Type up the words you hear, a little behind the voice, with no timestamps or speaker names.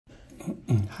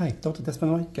Hi, Dr.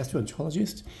 Desmond,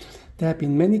 gastroenterologist. There have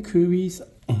been many queries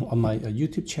on my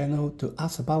YouTube channel to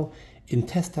ask about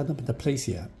intestinal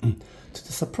metaplasia. To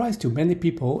the surprise to many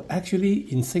people, actually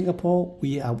in Singapore,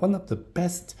 we are one of the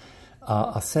best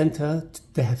centers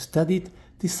that have studied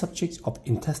this subject of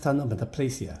intestinal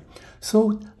metaplasia.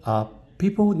 So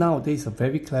people nowadays are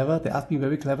very clever. They ask me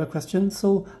very clever questions,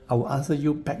 so I will answer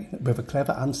you back with a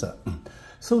clever answer.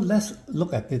 So let's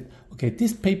look at it. Okay,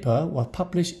 this paper was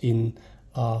published in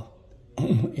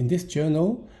this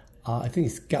journal. I think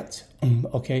it's Gut.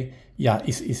 Okay, yeah,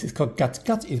 it's called Gut.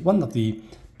 Gut is one of the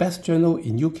best journal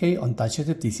in UK on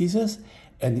digestive diseases,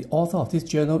 and the author of this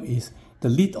journal is the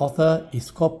lead author is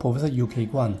called Professor Yeoh Khay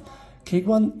Guan. Khay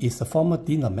Guan is the former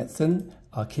dean of medicine.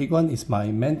 Khay Guan is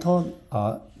my mentor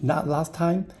not last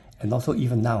time, and also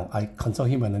even now I consult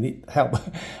him when I need help.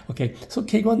 Okay, so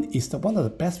Khay Guan is one of the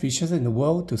best researchers in the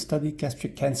world to study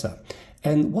gastric cancer.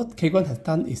 And what Khay Guan has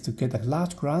done is to get a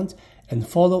large grant and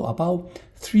follow about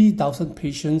 3,000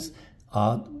 patients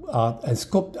and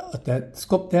scope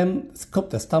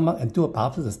the stomach and do a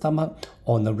biopsy of the stomach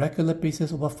on a regular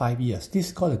basis over 5 years. This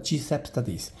is called the GSAP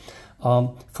studies.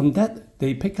 From that,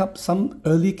 they pick up some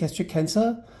early gastric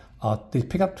cancer. They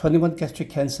pick up 21 gastric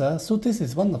cancer. So this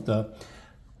is one of the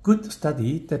good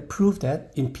study that proved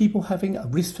that in people having a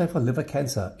risk factor for liver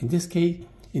cancer, in this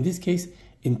case,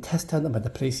 intestinal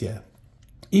metaplasia.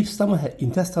 If someone had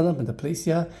intestinal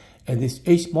metaplasia and is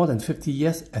aged more than 50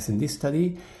 years, as in this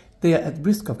study, they are at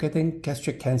risk of getting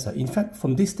gastric cancer. In fact,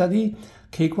 from this study,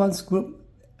 Khay Guan's group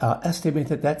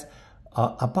estimated that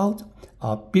about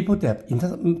people that have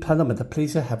intestinal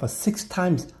metaplasia have a 6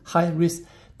 times higher risk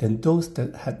than those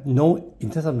that had no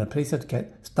intestinal metaplasia to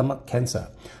get stomach cancer.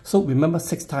 So remember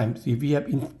 6 times. If you have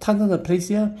intestinal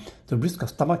metaplasia, the risk of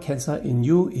stomach cancer in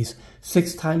you is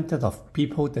 6 times that of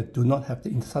people that do not have the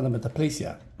intestinal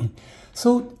metaplasia.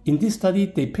 So in this study,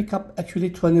 they pick up actually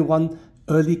 21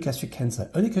 early gastric cancer.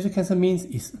 Early gastric cancer means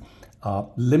it's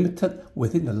limited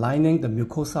within the lining, the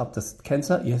mucosa of the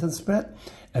cancer. It hasn't spread.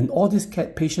 And all these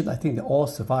patients, I think they all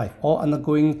survive. All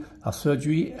undergoing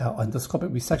surgery,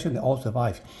 endoscopic resection, they all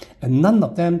survive. And none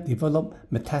of them develop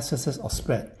metastasis or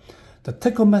spread. The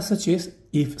take-home message is,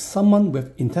 if someone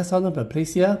with intestinal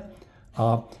metaplasia,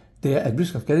 they are at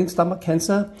risk of getting stomach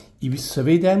cancer, if you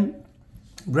survey them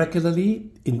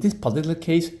regularly, in this particular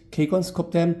case, Khay Guan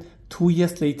scoped them 2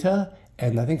 years later,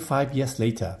 and I think 5 years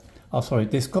later.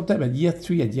 They scoped them at year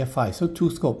 3 and year 5, so 2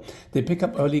 scope. They pick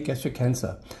up early gastric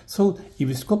cancer. So if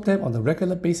we scope them on a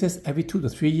regular basis every 2 to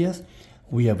 3 years,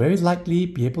 we are very likely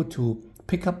be able to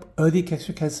pick up early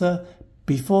gastric cancer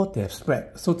before they have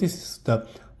spread. So this is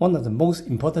one of the most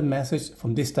important messages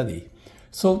from this study.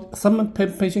 So some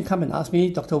patient come and ask me,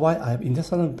 Dr. Why I have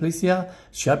intestinal metaplasia,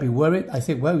 should I be worried? I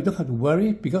say, well, you don't have to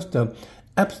worry, because the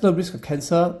absolute risk of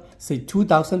cancer, say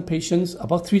 2,000 patients,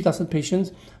 about 3,000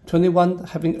 patients, 21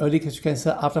 having early gastric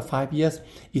cancer after 5 years,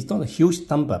 is not a huge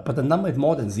number, but the number is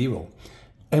more than 0.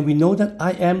 And we know that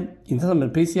intestinal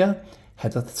metaplasia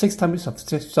had a 6 times risk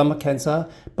of stomach cancer,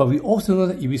 but we also know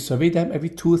that if we survey them every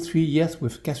 2 or 3 years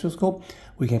with gastroscope,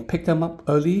 we can pick them up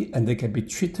early and they can be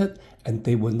treated and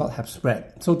they will not have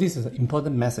spread. So this is an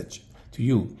important message to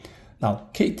you. Now,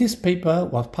 this paper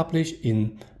was published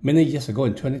in many years ago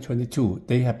in 2022.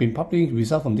 They have been publishing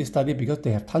results from this study because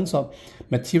they have tons of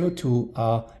material to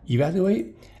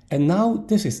evaluate. And now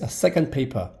this is a second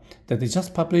paper that they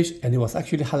just published, and it was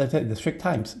actually highlighted in the Straits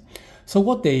Times. So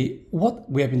what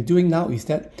we have been doing now is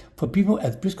that for people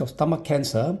at risk of stomach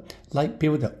cancer, like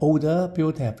people that are older,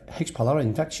 people that have H. pylori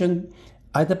infection,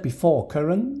 either before or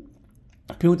current,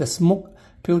 people that smoke,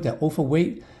 people that are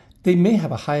overweight, they may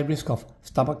have a high risk of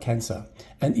stomach cancer.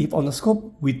 And if on the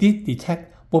scope we did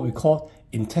detect what we call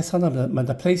intestinal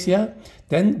metaplasia,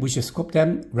 then we should scope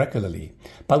them regularly.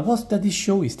 But what studies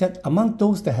show is that among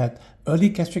those that had early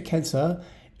gastric cancer,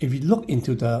 if you look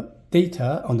into the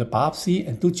data on the biopsy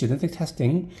and do genetic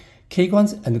testing, Khay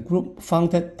Guan and the group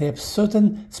found that they have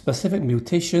certain specific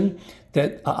mutations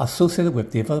that are associated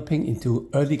with developing into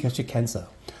early gastric cancer.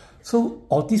 So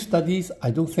all these studies,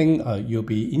 I don't think you'll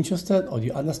be interested or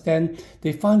you understand.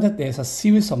 They found that there's a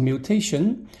series of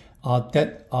mutations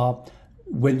that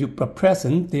when you are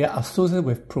present, they are associated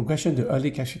with progression to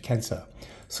early gastric cancer.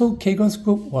 So Khay Guan's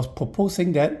group was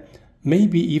proposing that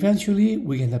maybe eventually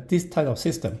we can have this type of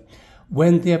system.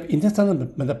 When they have intestinal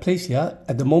metaplasia,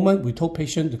 at the moment we told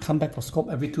patients to come back for scope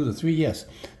every 2 to 3 years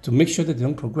to make sure that they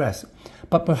don't progress.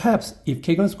 But perhaps if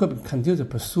Khay Guan's group continue to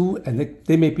pursue, and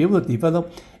they may be able to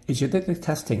develop a genetic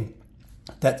testing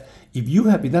that if you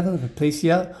have intestinal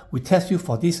metaplasia, we test you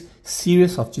for this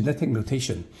series of genetic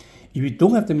mutation. If you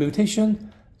don't have the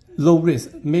mutation, low risk.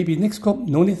 Maybe next scope,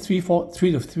 no need 3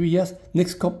 to 3 years.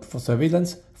 Next scope for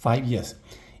surveillance, 5 years.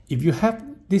 If you have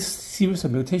this series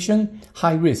of mutation,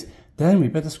 high risk, then we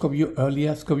better scope you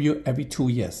earlier, scope you every 2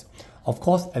 years. Of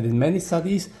course, and in many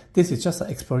studies, this is just an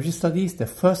exploratory studies. The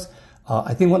first,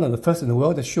 I think one of the first in the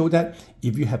world that show that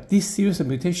if you have this series of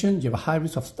mutation, you have a high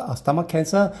risk of stomach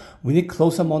cancer. We need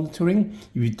closer monitoring.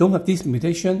 If you don't have this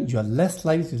mutation, you are less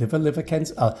likely to develop liver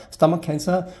cancer, stomach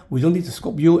cancer. We don't need to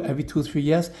scope you every 2-3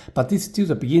 years. But this is still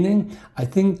the beginning. I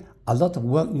think a lot of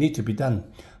work needs to be done.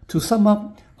 To sum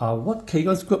up, what Khay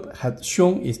Guan's group had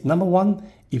shown is, number one,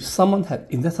 if someone had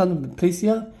intestinal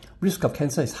metaplasia, risk of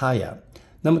cancer is higher.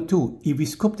 Number two, if we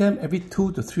scope them every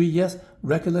 2 to 3 years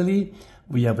regularly,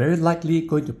 we are very likely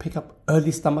going to pick up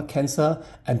early stomach cancer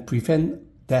and prevent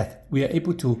death. We are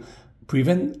able to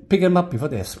pick them up before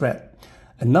they spread.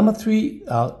 And number three,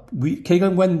 Khay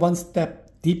Guan went one step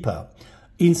deeper.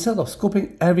 Instead of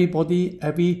scoping everybody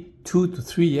every 2 to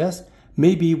 3 years,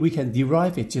 maybe we can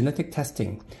derive a genetic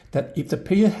testing that if the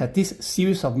patient had this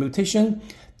series of mutation,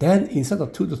 then instead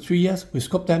of 2 to 3 years, we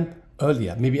scope them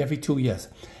earlier, maybe every 2 years.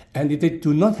 And if they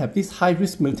do not have this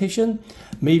high-risk mutation,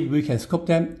 maybe we can scope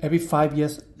them every 5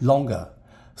 years longer.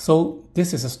 So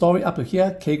this is a story up to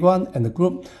here. Khay Guan and the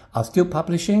group are still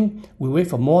publishing. We wait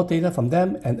for more data from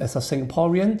them. And as a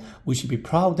Singaporean, we should be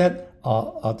proud that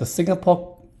the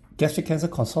Singapore Gastric Cancer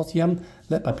Consortium,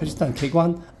 led by Professor Yeoh Khay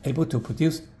Guan, able to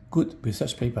produce good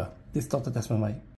research paper. This is Dr. Desmond Wai.